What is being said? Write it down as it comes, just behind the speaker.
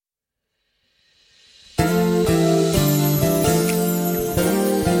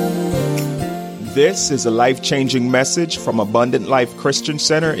This is a life-changing message from Abundant Life Christian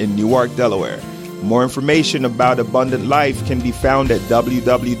Center in Newark, Delaware. More information about Abundant Life can be found at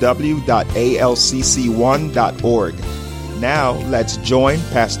www.alcc1.org. Now, let's join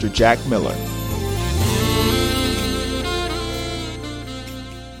Pastor Jack Miller.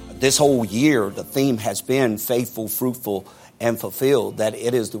 This whole year, the theme has been faithful, fruitful, and fulfilled, that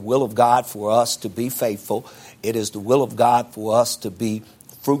it is the will of God for us to be faithful. It is the will of God for us to be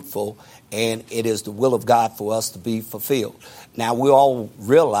fruitful, and it is the will of God for us to be fulfilled. Now, we all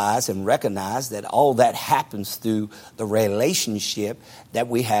realize and recognize that all that happens through the relationship that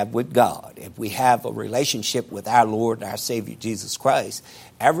we have with God. If we have a relationship with our Lord and our Savior, Jesus Christ,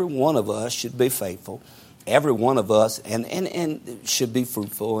 every one of us should be faithful. Every one of us and should be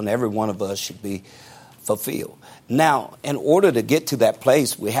fruitful, and every one of us should be fulfilled. Now, in order to get to that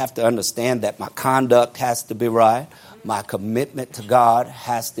place, we have to understand that my conduct has to be right. My commitment to God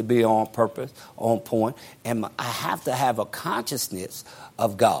has to be on purpose, on point, and I have to have a consciousness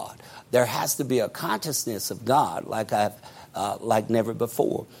of God. There has to be a consciousness of God like never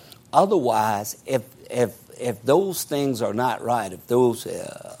before. Otherwise, if those things are not right, if those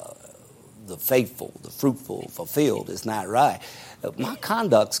the faithful, the fruitful, fulfilled is not right, my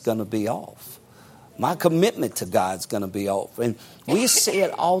conduct's going to be off. My commitment to God's going to be off. And we see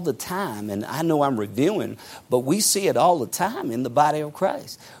it all the time, and I know I'm reviewing, but we see it all the time in the body of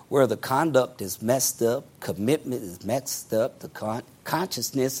Christ, where the conduct is messed up, commitment is messed up, the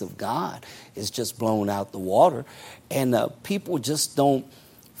consciousness of God is just blown out the water, and people just don't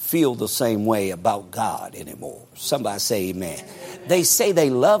feel the same way about God anymore. Somebody say amen. They say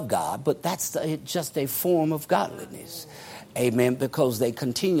they love God, but that's just a form of godliness. Amen, because they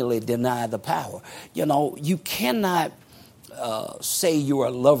continually deny the power. You know, you cannot say you're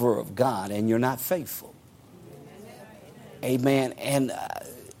a lover of God and you're not faithful. Amen. And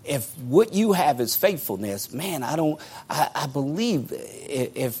if what you have is faithfulness, man, I believe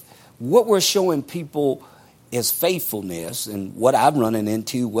if what we're showing people is faithfulness, and what I'm running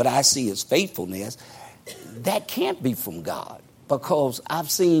into, what I see is faithfulness, that can't be from God, because I've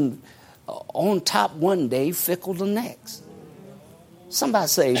seen on top one day, fickle the next. Somebody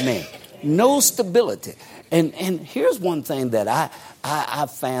say amen. No stability. And here's one thing that I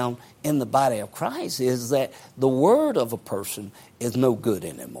found in the body of Christ is that the word of a person is no good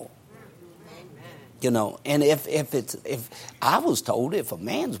anymore. You know, and if I was told if a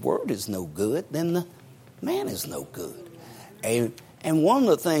man's word is no good, then the man is no good. And one of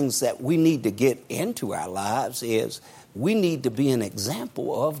the things that we need to get into our lives is we need to be an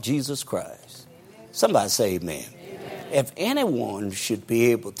example of Jesus Christ. Somebody say amen. If anyone should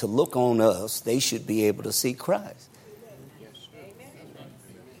be able to look on us, they should be able to see Christ.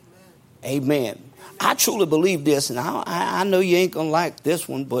 Amen. I truly believe this, and I know you ain't going to like this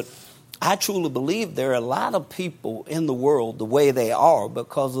one, but I truly believe there are a lot of people in the world the way they are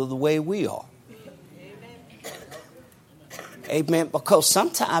because of the way we are. Amen. Because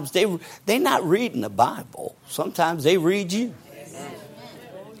sometimes they're not reading the Bible. Sometimes they read you.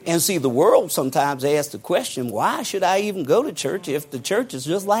 And see, the world sometimes asks the question, why should I even go to church if the church is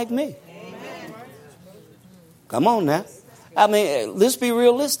just like me? Amen. Come on now. I mean, let's be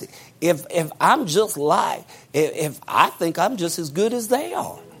realistic. If I'm just like, if I think I'm just as good as they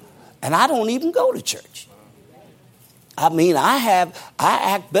are, and I don't even go to church. I mean, I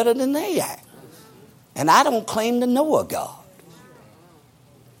act better than they act. And I don't claim to know a God.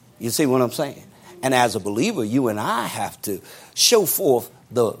 You see what I'm saying? And as a believer, you and I have to show forth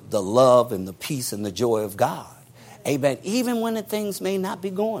the love and the peace and the joy of God. Amen. Even when the things may not be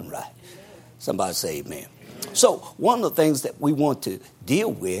going right. Somebody say amen. So one of the things that we want to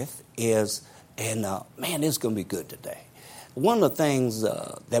deal with is, and man, it's going to be good today. One of the things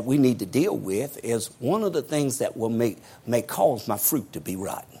that we need to deal with is one of the things that will may cause my fruit to be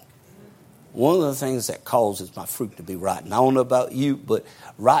rotten. One of the things that causes my fruit to be rotten. I don't know about you, but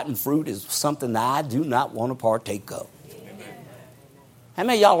rotten fruit is something that I do not want to partake of. How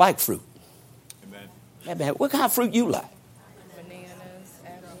many of y'all like fruit? Amen. What kind of fruit you like?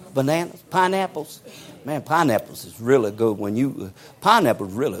 Bananas, pineapples. Man, pineapples is really good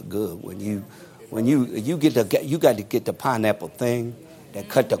pineapple's really good when you got to get the pineapple thing that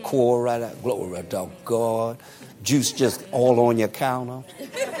cut the core right out. Glory to God. Juice just all on your counter.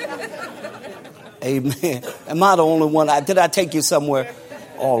 Amen. Am I the only one? Did I take you somewhere?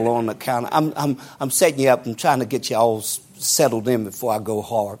 All on the counter. I'm setting you up and trying to get you all settled in before I go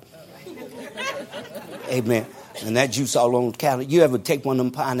hard. Amen. And that juice all on the counter. You ever take one of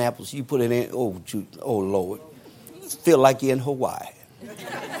them pineapples, you put it in, oh Lord. Feel like you're in Hawaii.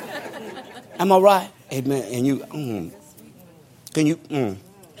 Am I right? Amen. And you, can you,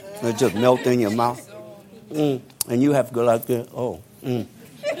 It just melt in your mouth. And you have to go like this.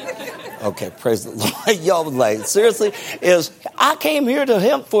 Okay, praise the Lord. Y'all was like, seriously? I came here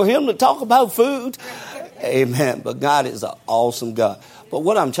for him to talk about food. Amen. But God is an awesome God. But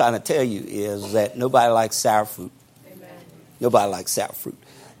what I'm trying to tell you is that nobody likes sour fruit. Amen. Nobody likes sour fruit.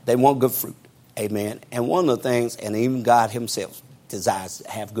 They want good fruit. Amen. And one of the things, and even God himself desires to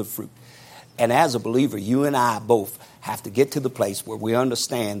have good fruit. And as a believer, you and I both have to get to the place where we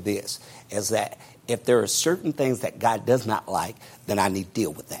understand this, is that if there are certain things that God does not like, then I need to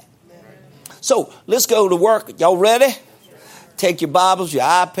deal with that. So let's go to work. Y'all ready? Take your Bibles, your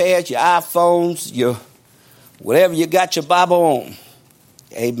iPads, your iPhones, your whatever you got your Bible on.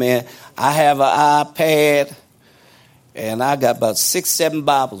 Amen. I have an iPad, and I got about 6, 7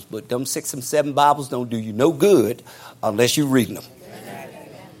 Bibles. But them 6 and 7 Bibles don't do you no good unless you're reading them.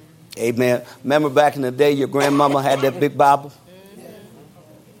 Amen. Remember back in the day, your grandmama had that big Bible?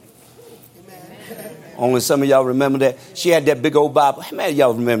 Only some of y'all remember that. She had that big old Bible. How many of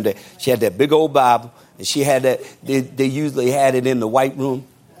y'all remember that? She had that big old Bible, and she had that. They usually had it in the white room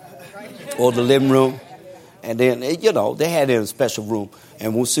or the living room. And then, they had it in a special room.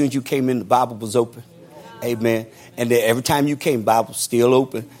 And as soon as you came in, the Bible was open. Amen. And then every time you came, the Bible was still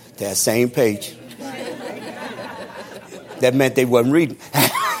open to that same page. That meant they wasn't reading.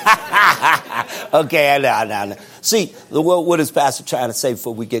 Okay, now. See, what is Pastor trying to say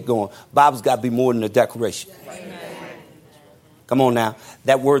before we get going? Bible's got to be more than a decoration. Come on now.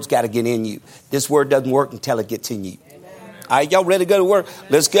 That word's got to get in you. This word doesn't work until it gets in you. All right, y'all ready to go to work?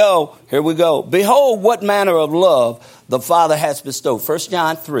 Let's go. Here we go. Behold, what manner of love the Father has bestowed. 1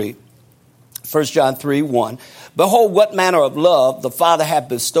 John 3, 1. Behold, what manner of love the Father hath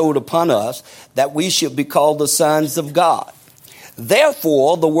bestowed upon us, that we should be called the sons of God.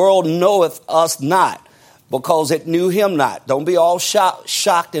 Therefore, the world knoweth us not, because it knew him not. Don't be all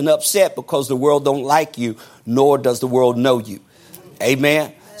shocked and upset because the world don't like you, nor does the world know you.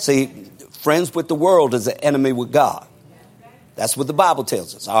 Amen. See, friends with the world is an enemy with God. That's what the Bible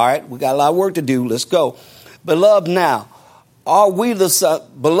tells us. All right, we got a lot of work to do. Let's go. Beloved, now are we the sons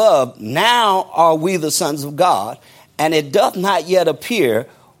of God, and it doth not yet appear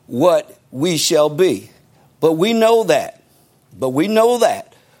what we shall be. But we know that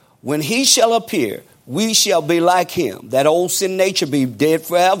when he shall appear, we shall be like him, that old sin nature be dead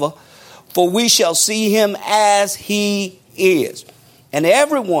forever, for we shall see him as he is. And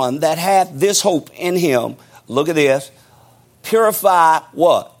everyone that hath this hope in him, look at this, purify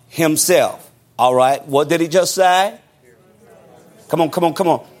what? Himself. All right. What did he just say? Come on.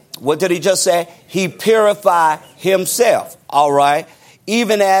 What did he just say? He purified himself. All right.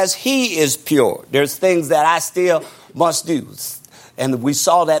 Even as he is pure. There's things that I still must do. And we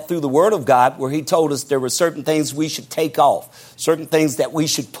saw that through the word of God, where he told us there were certain things we should take off, certain things that we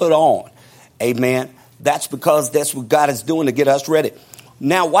should put on. Amen. That's because that's what God is doing to get us ready.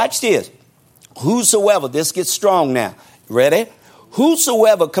 Now watch this. Whosoever, this gets strong now. Ready?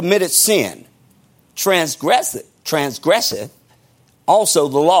 Whosoever committed sin transgresseth also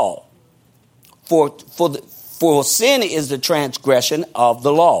the law. For sin is the transgression of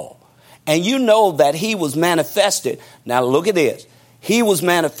the law. And you know that he was manifested. Now look at this. He was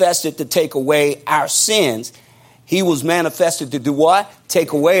manifested to take away our sins. He was manifested to do what?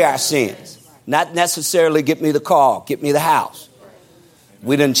 Take away our sins. Not necessarily get me the car, get me the house.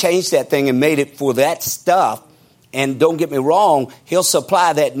 We done changed that thing and made it for that stuff. And don't get me wrong, he'll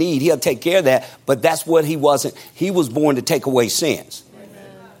supply that need. He'll take care of that. But that's what he wasn't. He was born to take away sins. Amen.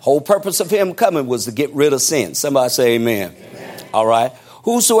 Whole purpose of him coming was to get rid of sin. Somebody say amen. Amen. All right.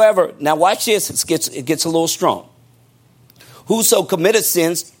 Whosoever, now watch this, it gets a little strong. Whoso committed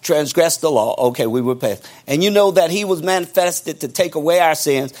sins transgressed the law. Okay, we were past. And you know that he was manifested to take away our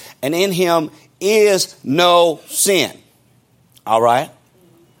sins, and in him is no sin. All right.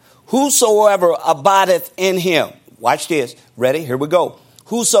 Whosoever abideth in him. Watch this. Ready? Here we go.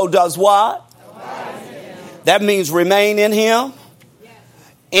 Whoso does what? That means remain in him.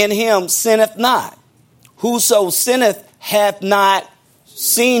 In him sinneth not. Whoso sinneth hath not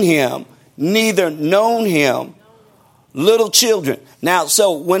seen him, neither known him. Little children. Now,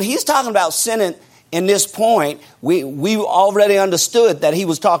 so when he's talking about sinning in this point, we already understood that he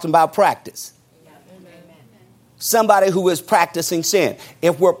was talking about practice. Somebody who is practicing sin.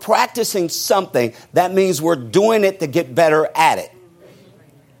 If we're practicing something, that means we're doing it to get better at it.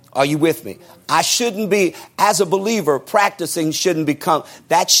 Are you with me? I shouldn't be, as a believer, practicing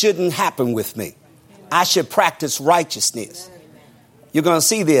that shouldn't happen with me. I should practice righteousness. You're going to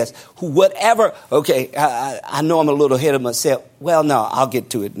see this. Okay, I know I'm a little ahead of myself. Well, no, I'll get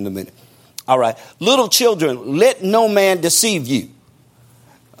to it in a minute. All right. Little children, let no man deceive you.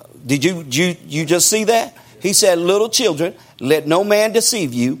 Did you just see that? He said, little children, let no man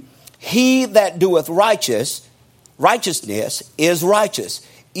deceive you. He that doeth righteousness is righteous,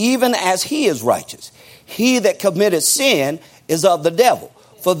 even as he is righteous. He that committeth sin is of the devil,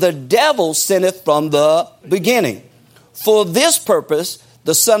 for the devil sinneth from the beginning. For this purpose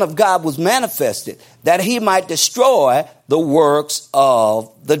the Son of God was manifested, that he might destroy the works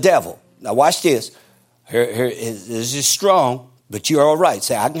of the devil. Now watch this. This is strong, but you're all right.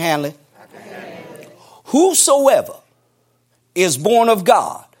 Say, I can handle it. Whosoever is born of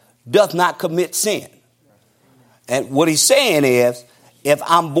God doth not commit sin. And what he's saying is, if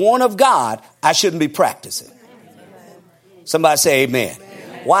I'm born of God, I shouldn't be practicing. Somebody say amen.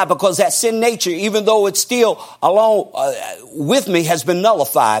 Why? Because that sin nature, even though it's still along with me, has been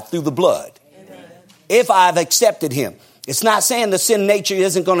nullified through the blood. If I've accepted him. It's not saying the sin nature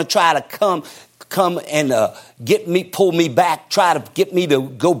isn't going to try to come and pull me back, try to get me to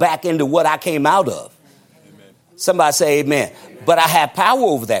go back into what I came out of. Amen. Somebody say amen. But I have power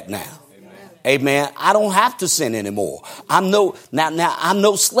over that now. Amen. I don't have to sin anymore. I'm no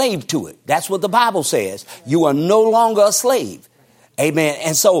slave to it. That's what the Bible says. You are no longer a slave. Amen.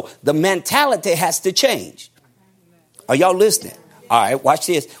 And so the mentality has to change. Are y'all listening? All right, watch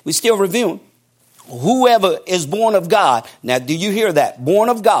this. We're still reviewing. Whoever is born of God. Now, do you hear that? Born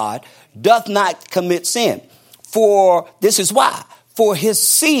of God doth not commit sin. For this is why. For his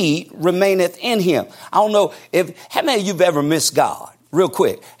seed remaineth in him. I don't know how many of you've ever missed God? Real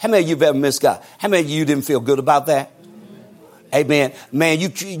quick. How many of you've ever missed God? How many of you didn't feel good about that? Amen. Man,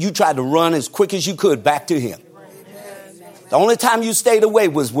 you tried to run as quick as you could back to him. The only time you stayed away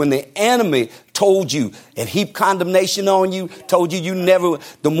was when the enemy told you and heaped condemnation on you, told you never.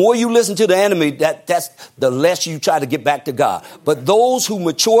 The more you listen to the enemy, that's the less you try to get back to God. But those who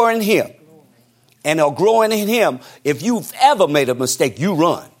mature in him and are growing in him, if you've ever made a mistake, you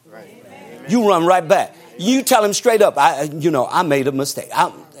run. You run right back. You tell him straight up, I made a mistake.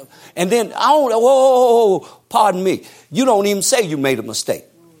 And then, pardon me. You don't even say you made a mistake.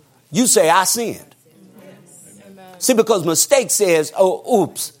 You say, I sinned. See, because mistake says,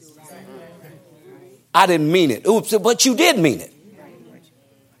 oops. I didn't mean it. Oops, but you did mean it.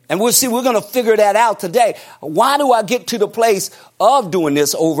 And we're going to figure that out today. Why do I get to the place of doing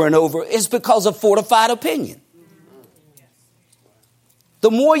this over and over? It's because of fortified opinion. The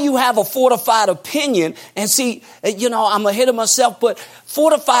more you have a fortified opinion, and see, I'm ahead of myself, but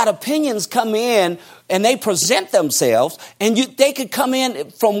fortified opinions come in and they present themselves, and they could come in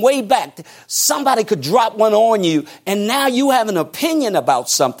from way back. Somebody could drop one on you, and now you have an opinion about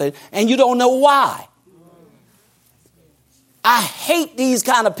something, and you don't know why. I hate these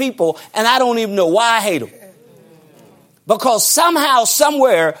kind of people, and I don't even know why I hate them. Because somehow,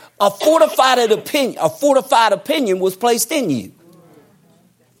 somewhere, a fortified opinion was placed in you.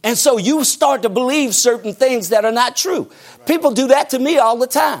 And so you start to believe certain things that are not true. People do that to me all the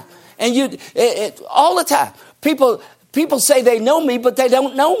time. And all the time. People say they know me, but they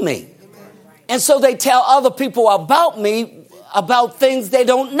don't know me. And so they tell other people about me, about things they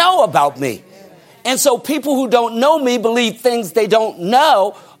don't know about me. And so people who don't know me believe things they don't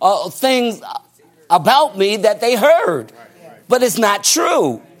know, things about me that they heard. But it's not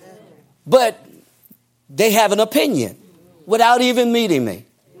true. But they have an opinion without even meeting me.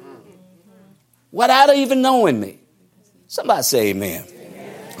 Without even knowing me. Somebody say amen.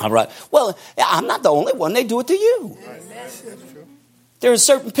 All right. Well, I'm not the only one. They do it to you. There are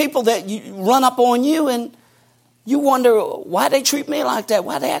certain people that you run up on you and you wonder why they treat me like that,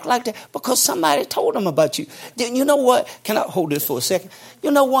 why they act like that. Because somebody told them about you. You know what? Can I hold this for a second?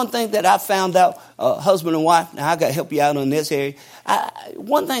 You know one thing that I found out, husband and wife, now I got to help you out on this area.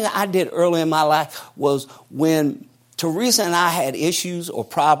 One thing I did early in my life was when Teresa and I had issues or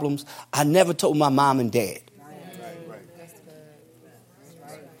problems, I never told my mom and dad.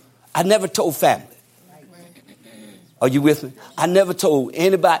 I never told family. Are you with me? I never told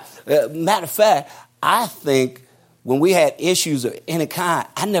anybody. Matter of fact, I think when we had issues of any kind,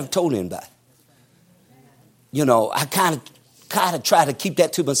 I never told anybody. I kind of try to keep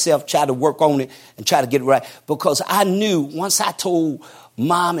that to myself, try to work on it and try to get it right. Because I knew once I told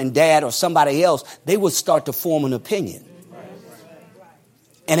mom and dad or somebody else, they would start to form an opinion.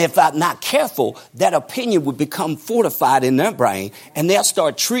 And if I'm not careful, that opinion would become fortified in their brain and they'll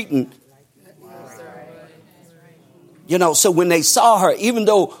start treating. So when they saw her, even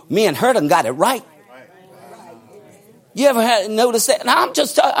though me and her done got it right. You ever noticed that? And I'm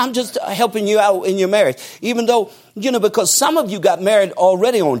just helping you out in your marriage. Even though, because some of you got married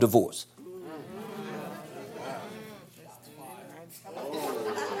already on divorce.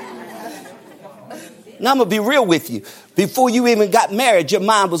 Now, I'm going to be real with you. Before you even got married, your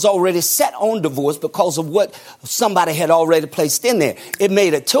mind was already set on divorce because of what somebody had already placed in there. It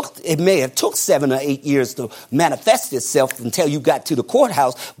may have took 7 or 8 years to manifest itself until you got to the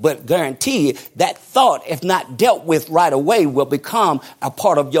courthouse, but guarantee you that thought, if not dealt with right away, will become a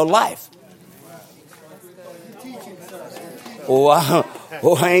part of your life. I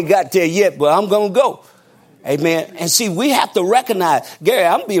ain't got there yet, but I'm going to go. Amen. And see, we have to recognize, Gary,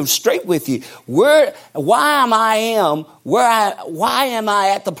 I'm being straight with you. Why am I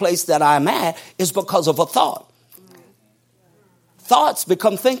at the place that I'm at is because of a thought. Thoughts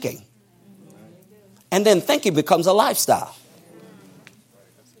become thinking. And then thinking becomes a lifestyle.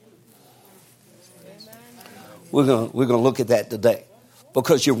 We're going to look at that today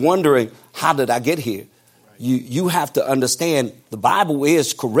because you're wondering, how did I get here? You have to understand the Bible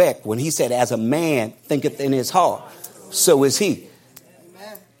is correct when he said, as a man thinketh in his heart, so is he.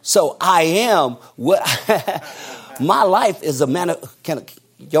 Amen. So I am what my life is a man.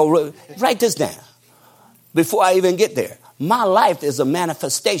 Write this down before I even get there. My life is a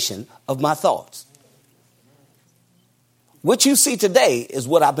manifestation of my thoughts. What you see today is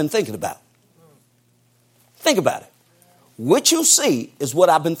what I've been thinking about. Think about it. What you see is what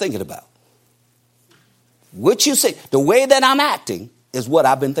I've been thinking about. What you see, the way that I'm acting is what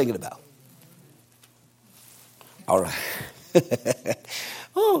I've been thinking about. All right.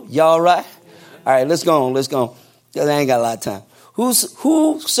 Oh, y'all all right? All right, let's go on. I ain't got a lot of time.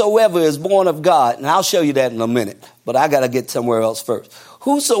 Whosoever is born of God, and I'll show you that in a minute, but I got to get somewhere else first.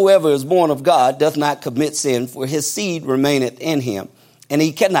 Whosoever is born of God doth not commit sin, for his seed remaineth in him, and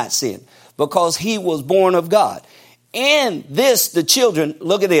he cannot sin, because he was born of God. In this, the children,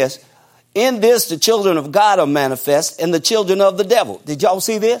 look at this, in this, the children of God are manifest and the children of the devil. Did y'all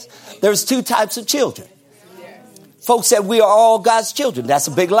see this? There's 2 types of children. Folks said we are all God's children. That's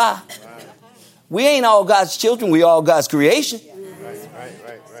a big lie. We ain't all God's children. We are all God's creation.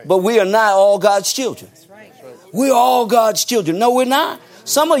 But we are not all God's children. We're all God's children. No, we're not.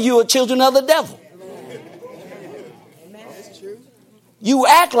 Some of you are children of the devil. You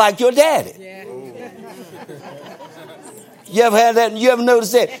act like your daddy. You ever had that? You ever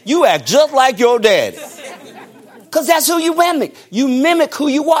noticed that? You act just like your daddy. Because that's who you mimic. You mimic who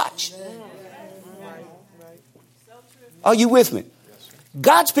you watch. Are you with me?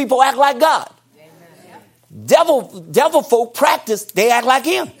 God's people act like God. Devil folk practice, they act like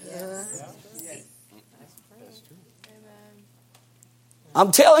him.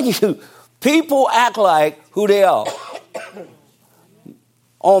 I'm telling you, people act like who they are.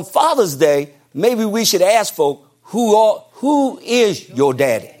 On Father's Day, maybe we should ask folk, who is your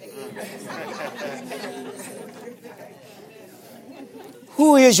daddy?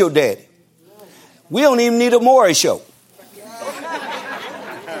 Who is your daddy? We don't even need a Maury show.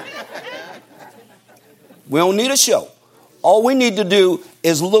 We don't need a show. All we need to do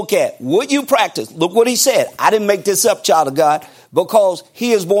is look at what you practice. Look what he said. I didn't make this up, child of God, because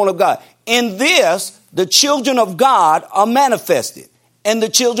he is born of God. In this, the children of God are manifested, and the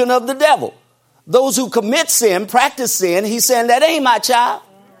children of the devil. Those who commit sin, practice sin, he's saying, that ain't my child.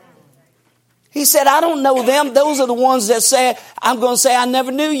 He said, I don't know them. Those are the ones that say, I'm going to say, I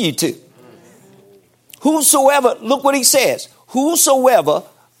never knew you to. Whosoever, look what he says. Whosoever,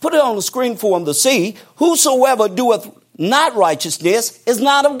 put it on the screen for him to see. Whosoever doeth not righteousness is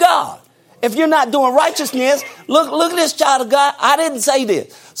not of God. If you're not doing righteousness, look at this, child of God. I didn't say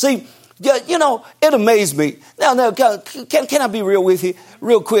this. See, you know, it amazed me. Now, can I be real with you?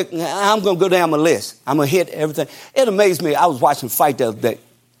 Real quick, I'm going to go down my list. I'm going to hit everything. It amazed me. I was watching a fight the other day.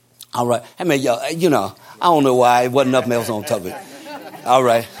 All right. I mean, you know, I don't know why. It wasn't nothing else on top of it. All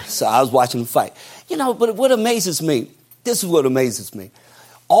right. So I was watching the fight. You know, but what amazes me, this is what amazes me.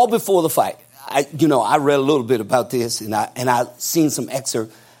 All before the fight, I read a little bit about this, and I seen some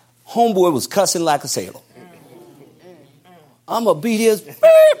excerpt. Homeboy was cussing like a sailor. I'm going to beat his beep,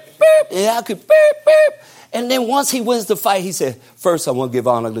 beep, and I could beep, beep. And then once he wins the fight, he said, first I want to give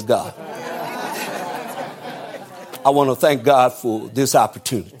honor to God. I want to thank God for this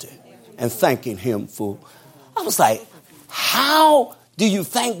opportunity and thanking him for. I was like, how do you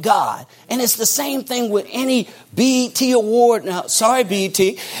thank God? And it's the same thing with any BET award. Now, sorry, BET,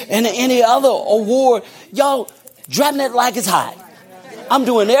 and any other award. Y'all dropping it like it's hot. I'm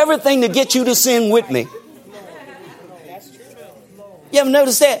doing everything to get you to sing with me. You ever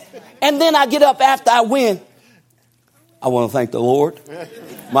notice that? And then I get up after I win. I want to thank the Lord,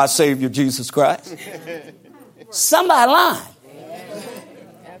 my Savior, Jesus Christ. Somebody lying.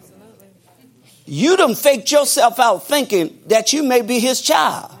 You done faked yourself out thinking that you may be his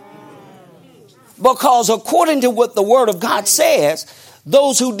child. Because according to what the word of God says,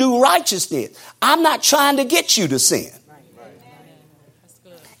 those who do righteousness. I'm not trying to get you to sin.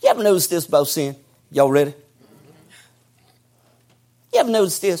 You ever noticed this about sin? Y'all ready? You ever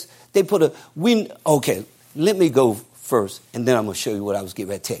noticed this? They put okay, let me go first, and then I'm going to show you what I was getting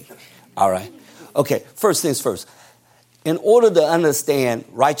ready to tell you. All right? Okay, first things first. In order to understand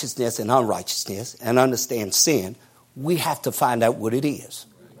righteousness and unrighteousness and understand sin, we have to find out what it is.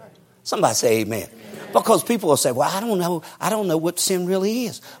 Somebody say amen. Because people will say, well, I don't know what sin really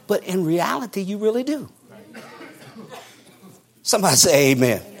is. But in reality, you really do. Somebody say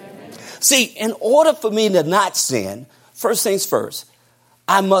amen. See, in order for me to not sin, first things first,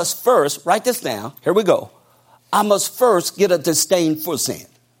 I must first, write this down, here we go. I must first get a disdain for sin.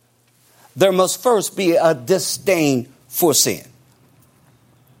 There must first be a disdain for sin.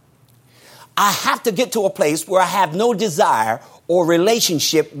 I have to get to a place where I have no desire or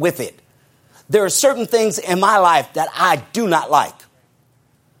relationship with it. There are certain things in my life that I do not like.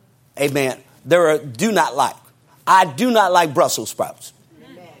 Amen. Do not like. I do not like Brussels sprouts.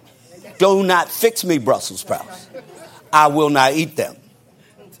 Do not fix me Brussels sprouts. I will not eat them.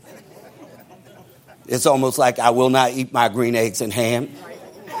 It's almost like I will not eat my green eggs and ham.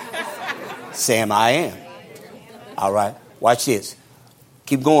 Sam, I am. All right. Watch this.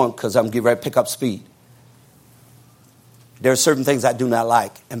 Keep going because I'm getting ready to pick up speed. There are certain things I do not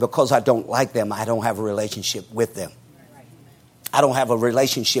like. And because I don't like them, I don't have a relationship with them. I don't have a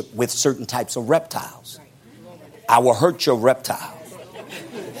relationship with certain types of reptiles. I will hurt your reptile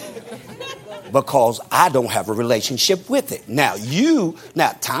because I don't have a relationship with it. Now,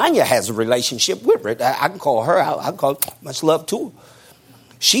 Tanya has a relationship with it. I can call her out. I can call her, much love to her.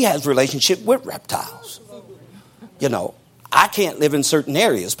 She has a relationship with reptiles. You know, I can't live in certain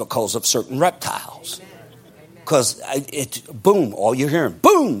areas because of certain reptiles. Because boom, all you're hearing,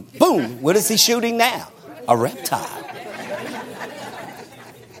 boom, boom. What is he shooting now? A reptile.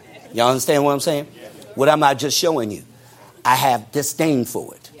 Y'all understand what I'm saying? What am I just showing you? I have disdain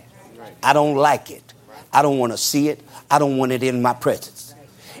for it. I don't like it. I don't want to see it. I don't want it in my presence.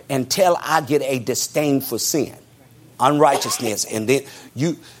 Until I get a disdain for sin, unrighteousness, and then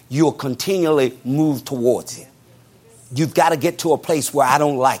you'll continually move towards it. You've got to get to a place where I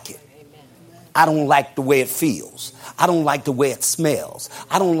don't like it. I don't like the way it feels. I don't like the way it smells.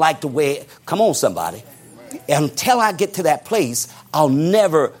 I don't like the way come on, somebody. Until I get to that place, I'll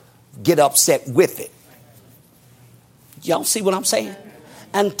never get upset with it. Y'all see what I'm saying?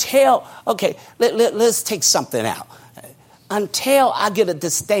 Let's take something out. Until I get a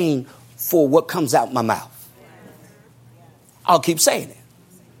disdain for what comes out my mouth, I'll keep saying it.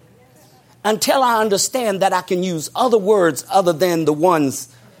 Until I understand that I can use other words other than the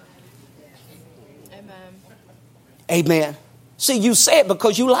ones. Amen. See, you say it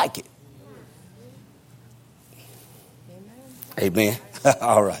because you like it. Amen.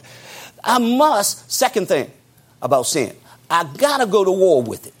 All right. Second thing about sin, I got to go to war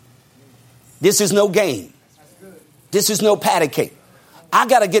with it. This is no game. This is no patty cake. I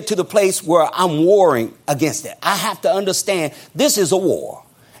got to get to the place where I'm warring against it. I have to understand this is a war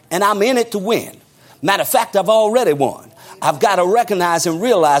and I'm in it to win. Matter of fact, I've already won. I've got to recognize and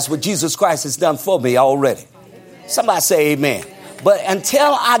realize what Jesus Christ has done for me already. Somebody say amen. But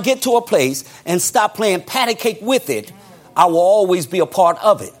until I get to a place and stop playing patty cake with it, I will always be a part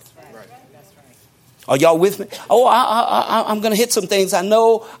of it. Are y'all with me? Oh, I'm going to hit some things. I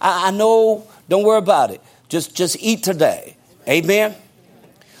know. Don't worry about it. Just eat today. Amen.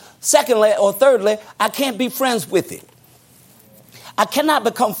 Secondly or thirdly, I can't be friends with it. I cannot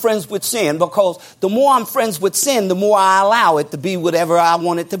become friends with sin because the more I'm friends with sin, the more I allow it to be whatever I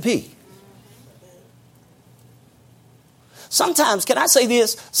want it to be. Sometimes, can I say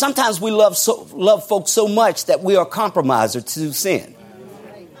this? Sometimes we love folks so much that we are compromisers to sin.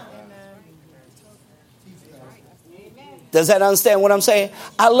 Does that understand what I'm saying?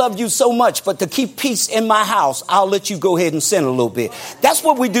 I love you so much, but to keep peace in my house, I'll let you go ahead and sin a little bit. That's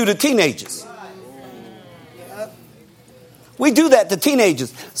what we do to teenagers. We do that to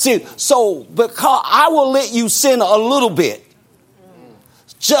teenagers. See, so because I will let you sin a little bit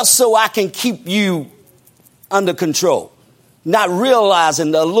just so I can keep you under control. Not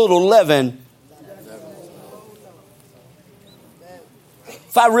realizing the little leaven.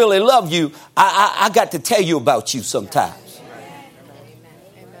 If I really love you, I got to tell you about you sometimes.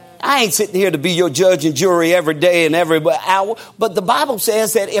 I ain't sitting here to be your judge and jury every day and every hour. But the Bible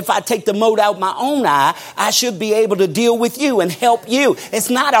says that if I take the mote out my own eye, I should be able to deal with you and help you.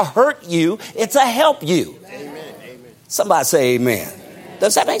 It's not a hurt you. It's a help you. Amen. Somebody say amen.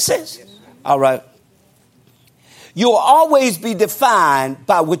 Does that make sense? All right. You'll always be defined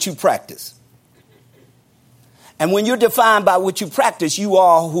by what you practice. And when you're defined by what you practice, you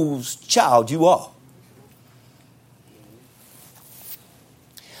are whose child you are.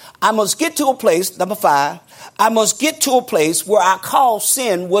 I must get to a place, number 5, I must get to a place where I call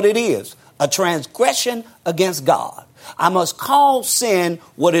sin what it is, a transgression against God. I must call sin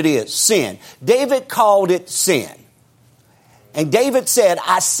what it is, sin. David called it sin. And David said,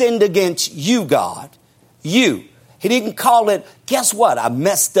 I sinned against you, God. You. He didn't call it, guess what? I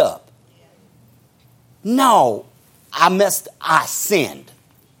messed up. No, I sinned.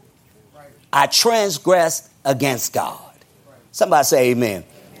 I transgressed against God. Somebody say amen.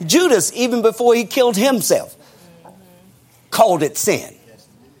 Judas, even before he killed himself, called it sin.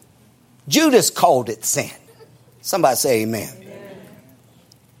 Judas called it sin. Somebody say amen.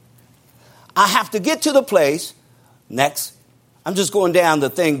 I have to get to the place, next, I'm just going down the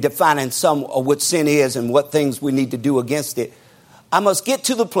thing defining some of what sin is and what things we need to do against it. I must get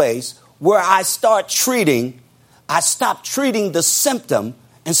to the place where I stop treating the symptom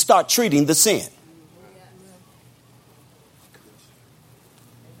and start treating the sin.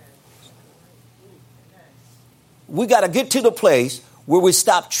 We got to get to the place where we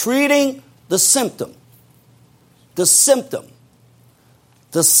stop treating the symptom, and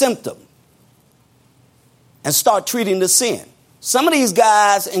start treating the sin. Some of these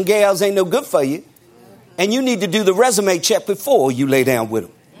guys and gals ain't no good for you, and you need to do the resume check before you lay down with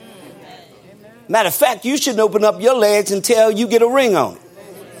them. Matter of fact, you shouldn't open up your legs until you get a ring on it.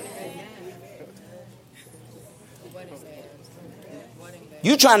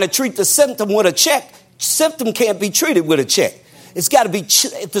 You trying to treat the symptom with a check. Symptom can't be treated with a check. It's got to be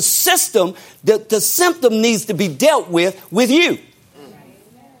the system. The symptom needs to be dealt with you.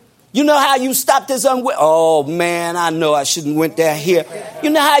 You know how you stop this unwed? Oh man, I know I shouldn't went down here. You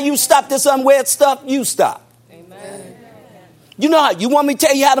know how you stop this unwed stuff? You stop. Amen. You know how you want me to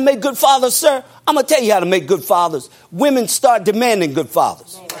tell you how to make good fathers, sir? I'm gonna tell you how to make good fathers. Women start demanding good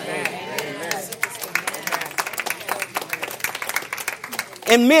fathers.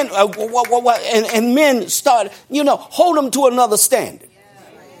 And men, and men start, hold them to another standard.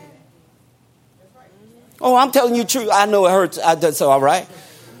 Oh, I'm telling you the truth. I know it hurts. That's all right.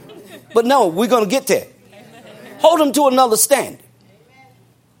 But no, we're going to get there. Hold them to another standard.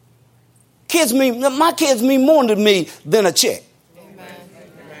 My kids mean more to me than a check.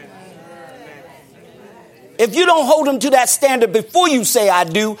 If you don't hold them to that standard before you say I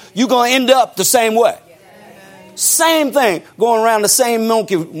do, you're going to end up the same way. Same thing, going around the same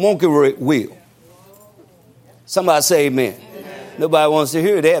monkey wheel. Somebody say amen. Nobody wants to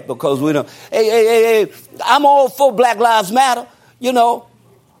hear that because we don't. Hey, I'm all for Black Lives Matter,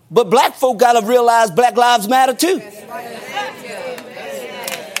 but black folk got to realize Black Lives Matter too.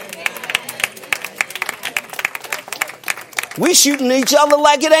 We shooting each other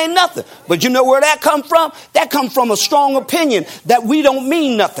like it ain't nothing. But you know where that come from? That come from a strong opinion that we don't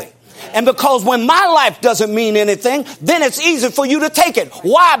mean nothing. And because when my life doesn't mean anything, then it's easy for you to take it.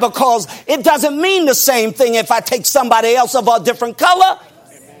 Why? Because it doesn't mean the same thing if I take somebody else of a different color.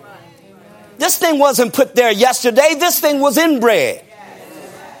 This thing wasn't put there yesterday. This thing was inbred.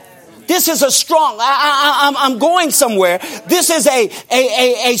 This is a strong, I'm going somewhere. This is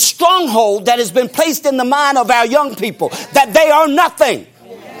a stronghold that has been placed in the mind of our young people, that they are nothing.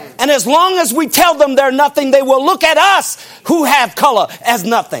 And as long as we tell them they're nothing, they will look at us who have color as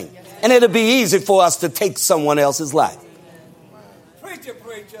nothing. And it'll be easy for us to take someone else's life. Preacher.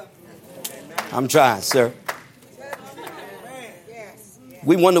 I'm trying, sir.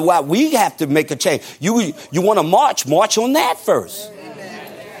 We wonder why we have to make a change. You want to march on that first.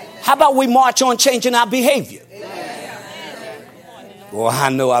 How about we march on changing our behavior? Well, I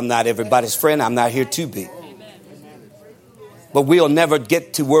know I'm not everybody's friend. I'm not here to be. But we'll never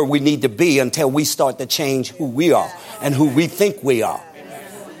get to where we need to be until we start to change who we are and who we think we are.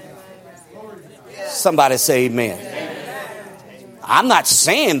 Somebody say amen. I'm not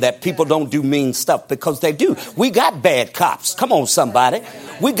saying that people don't do mean stuff, because they do. We got bad cops. Come on, somebody.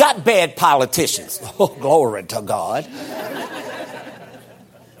 We got bad politicians. Oh, glory to God.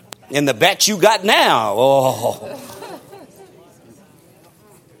 And the batch you got now. Oh.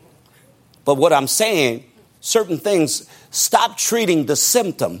 But what I'm saying, certain things, stop treating the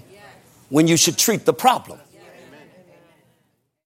symptom when you should treat the problem.